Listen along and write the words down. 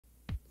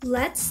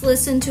Let's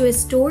listen to a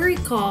story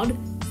called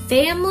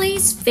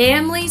Families,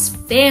 Families,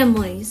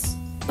 Families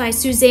by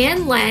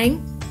Suzanne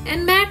Lang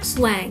and Max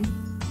Lang.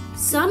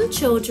 Some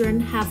children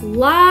have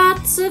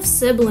lots of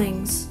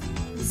siblings.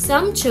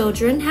 Some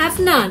children have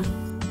none.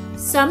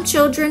 Some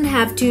children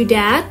have 2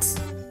 dads.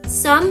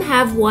 Some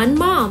have 1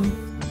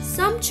 mom.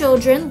 Some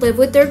children live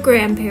with their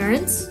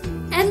grandparents,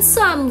 and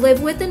some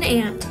live with an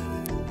aunt.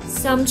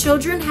 Some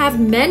children have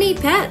many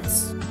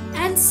pets,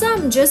 and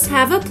some just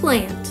have a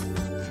plant.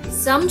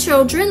 Some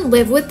children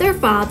live with their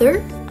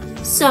father.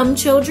 Some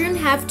children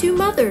have 2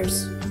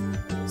 mothers.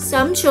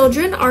 Some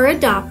children are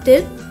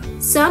adopted.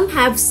 Some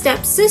have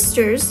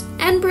stepsisters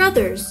and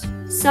brothers.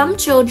 Some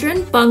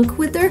children bunk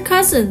with their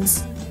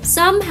cousins.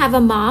 Some have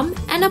a mom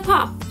and a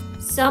pop.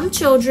 Some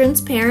children's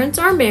parents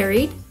are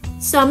married.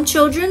 Some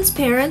children's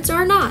parents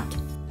are not.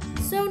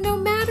 So no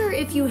matter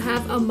if you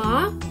have a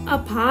ma, a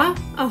pa,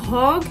 a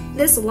hog,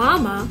 this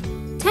llama,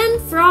 10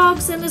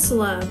 frogs and a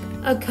slug,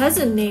 a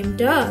cousin named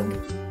Doug,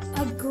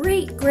 a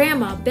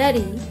great-grandma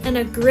Betty, and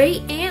a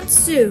great-aunt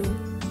Sue,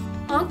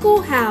 Uncle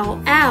Hal,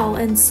 Al,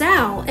 and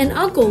Sal, and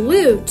Uncle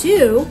Lou,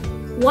 too,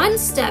 1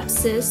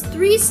 step-sis,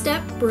 3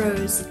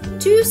 step-bros,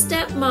 2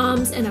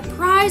 step-moms, and a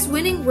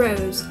prize-winning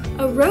Rose,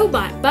 a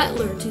robot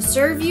butler to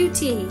serve you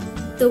tea,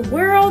 the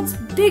world's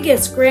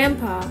biggest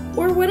grandpa,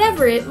 or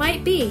whatever it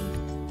might be.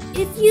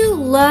 If you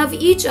love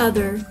each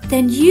other,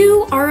 then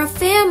you are a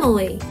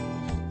family.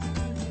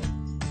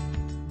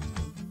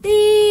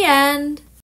 The end.